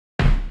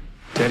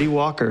Eddie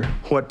Walker,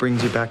 what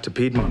brings you back to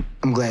Piedmont?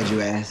 I'm glad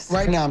you asked.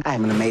 Right now, I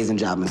have an amazing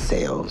job in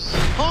sales.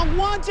 Honk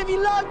once if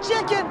you love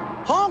chicken.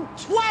 Honk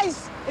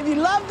twice if you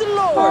love the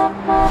Lord.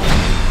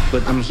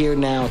 But I'm here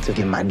now to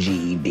get my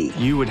GED.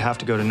 You would have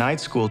to go to night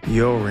school.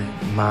 You're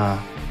in my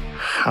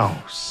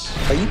house.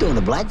 Are you doing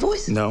a black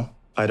voice? No,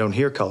 I don't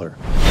hear color.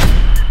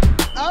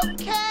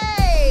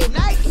 Okay,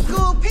 night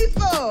school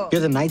people. You're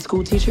the night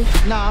school teacher?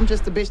 No, I'm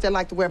just a bitch that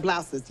like to wear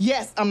blouses.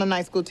 Yes, I'm the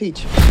night school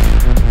teacher.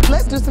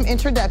 Let's do some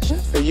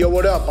introductions. Hey, yo,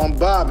 what up? I'm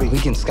Bobby. We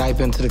can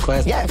Skype into the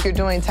class? Yeah, if you're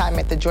doing time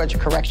at the Georgia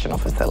Correctional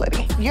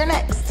Facility. You're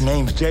next.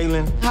 Name's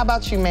Jalen. How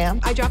about you, ma'am?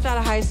 I dropped out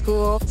of high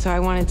school, so I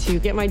wanted to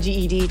get my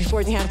GED before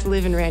I had to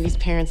live in Randy's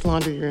parents'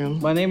 laundry room.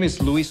 My name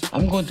is Luis.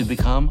 I'm going to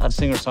become a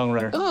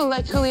singer-songwriter. Oh,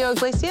 like Julio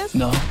Iglesias?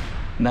 No,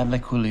 not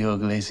like Julio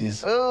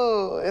Iglesias.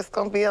 Ooh, it's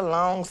gonna be a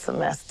long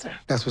semester.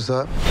 That's what's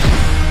up.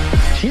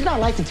 She's not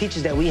like the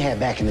teachers that we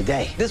had back in the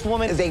day. This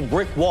woman is a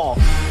brick wall.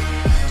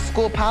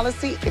 School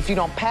policy, if you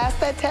don't pass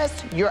that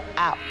test, you're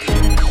out.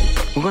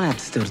 We're gonna have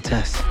to steal the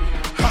test.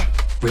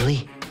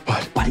 Really?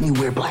 What? Why didn't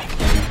you wear black?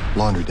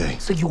 Laundry day.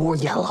 So you wore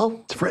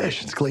yellow? It's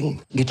fresh. It's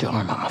clean. Get your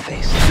arm out my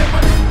face.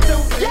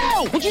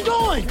 Yo, what you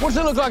doing? What does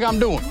it look like I'm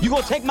doing? You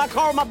gonna take my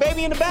car with my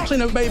baby in the back? Ain't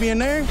no baby in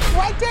there.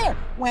 Right there.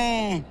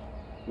 Wham.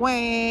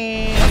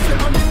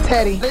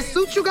 Teddy, this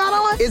suit you got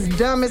on is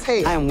dumb as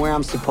hell. I am where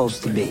I'm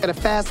supposed to be. At a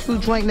fast food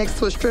joint next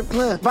to a strip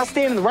club. If I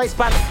stand in the right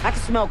spot, I can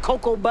smell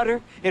cocoa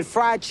butter and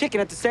fried chicken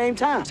at the same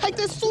time. Take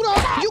this suit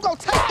off, you go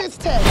take this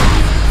test.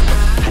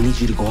 I need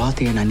you to go out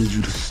there and I need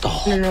you to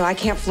stall. No, I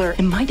can't flirt.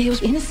 In my day, it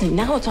was innocent.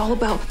 Now it's all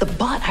about the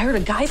butt. I heard a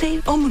guy say,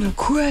 I'm gonna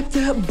crack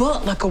that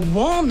butt like a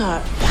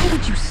walnut. Why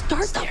would you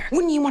start there?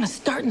 Wouldn't you want to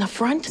start in the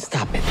front?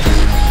 Stop it.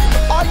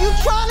 Are you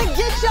trying to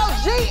get your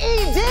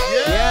GED?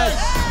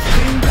 Yes.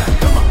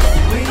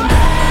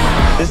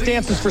 This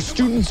dance is for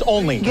students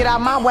only. Get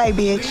out my way,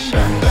 bitch.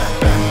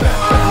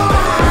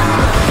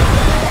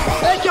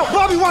 Hey, yo,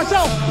 Bobby, watch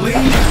out!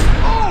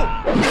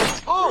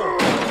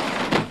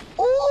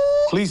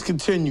 Please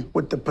continue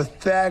with the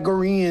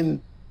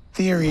Pythagorean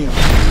theorem.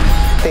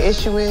 The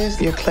issue is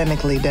you're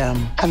clinically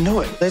dumb. I know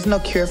it. There's no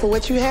cure for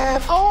what you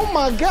have. Oh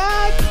my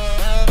God.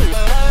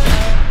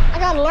 I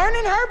got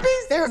learning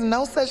herpes? There is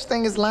no such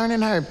thing as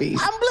learning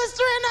herpes. I'm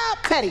blistering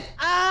up. Teddy.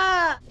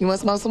 You want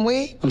to smoke some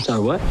weed? I'm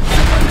sorry, what?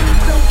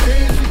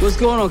 What's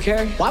going on,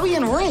 Carrie? Why are we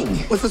in a ring?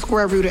 What's the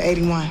square root of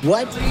 81?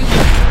 What?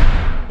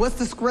 What's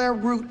the square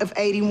root of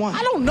 81?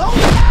 I don't know.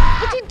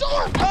 What you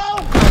doing?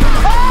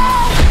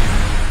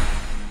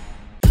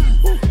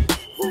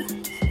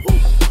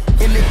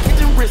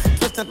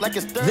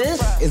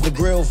 This is the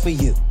grill for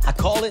you. I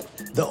call it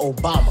the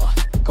Obama.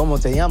 Como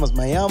te llamas?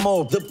 Me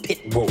llamo the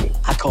pit bull.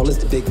 I call this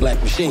the big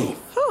black machine.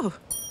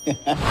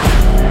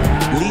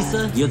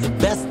 Lisa, you're the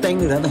best thing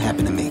that ever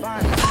happened to me.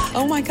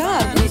 Oh my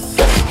God.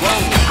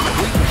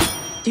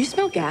 Do you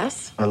smell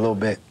gas? A little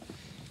bit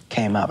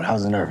came out, but I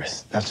was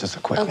nervous. That's just a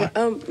quick Okay,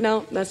 one.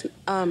 no, that's,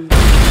 I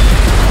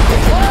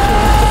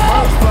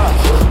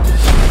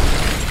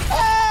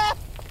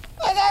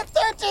got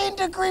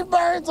 13-degree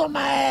burns on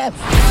my ass.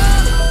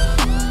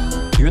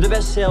 You're the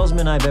best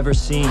salesman I've ever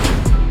seen.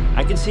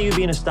 I can see you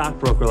being a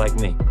stockbroker like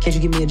me. Can't you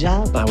give me a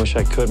job? I wish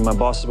I could. My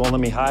bosses won't let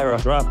me hire a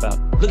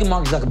dropout. Look at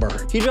Mark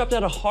Zuckerberg. He dropped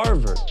out of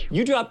Harvard.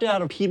 You dropped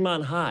out of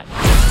Piedmont High.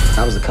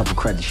 I was a couple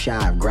credits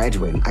shy of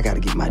graduating. I gotta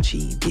get my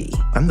GED.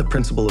 I'm the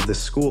principal of this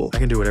school. I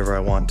can do whatever I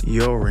want.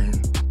 You're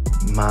in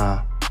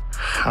my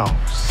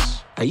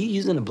house. Are you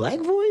using a black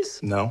voice?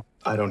 No,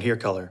 I don't hear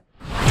color.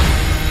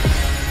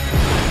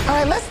 All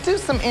right, let's do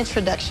some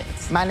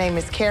introductions. My name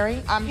is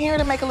Carrie. I'm here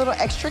to make a little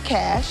extra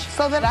cash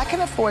so that I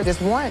can afford this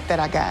warrant that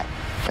I got.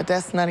 But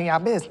that's none of y'all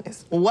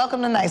business.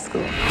 Welcome to night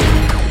school.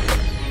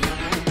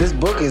 This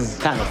book is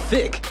kind of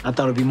thick. I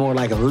thought it'd be more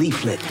like a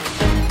leaflet.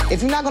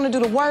 If you're not gonna do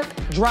the work,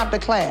 drop the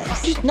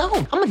class. Just no,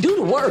 I'm gonna do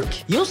the work.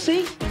 You'll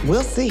see.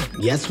 We'll see.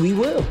 Yes, we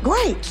will.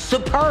 Great.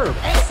 Superb.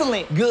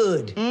 Excellent.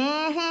 Good.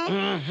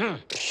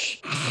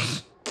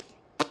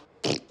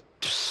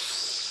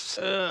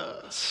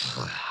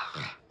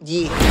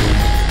 Yeah.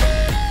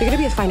 You're gonna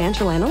be a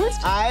financial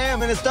analyst? I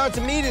am, and it starts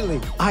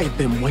immediately. I have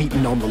been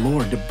waiting on the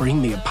Lord to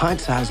bring me a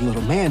pint-sized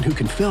little man who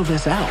can fill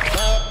this out.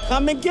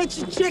 Come and get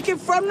your chicken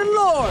from the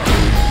Lord.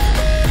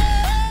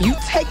 You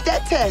take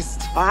that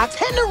test, or I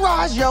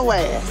tenderize your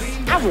ass.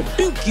 I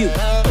rebuke you.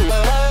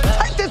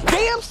 Take this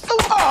damn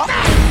suit off.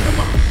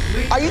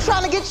 Are you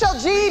trying to get your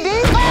GED?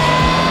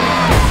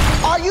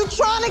 Are you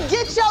trying to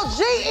get your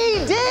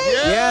GED?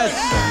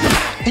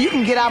 Yes. You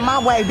can get out my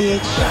way,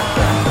 bitch.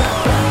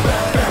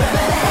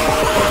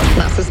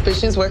 My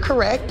suspicions were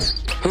correct.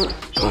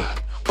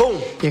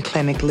 Boom. You're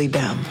clinically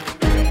dumb.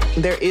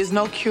 There is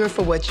no cure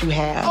for what you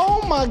have.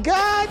 Oh my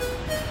God.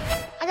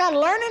 I got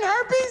learning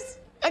herpes?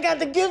 I got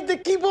the gift to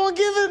keep on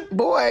giving?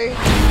 Boy.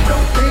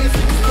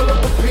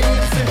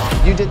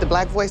 You did the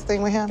black voice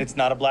thing with him? It's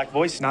not a black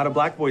voice, not a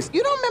black voice.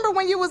 You don't remember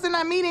when you was in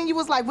that meeting, you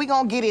was like, we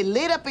gonna get it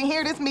lit up in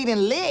here, this meeting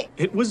lit.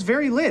 It was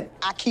very lit.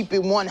 I keep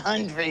it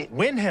 100.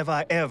 When have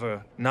I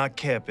ever not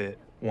kept it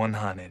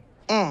 100?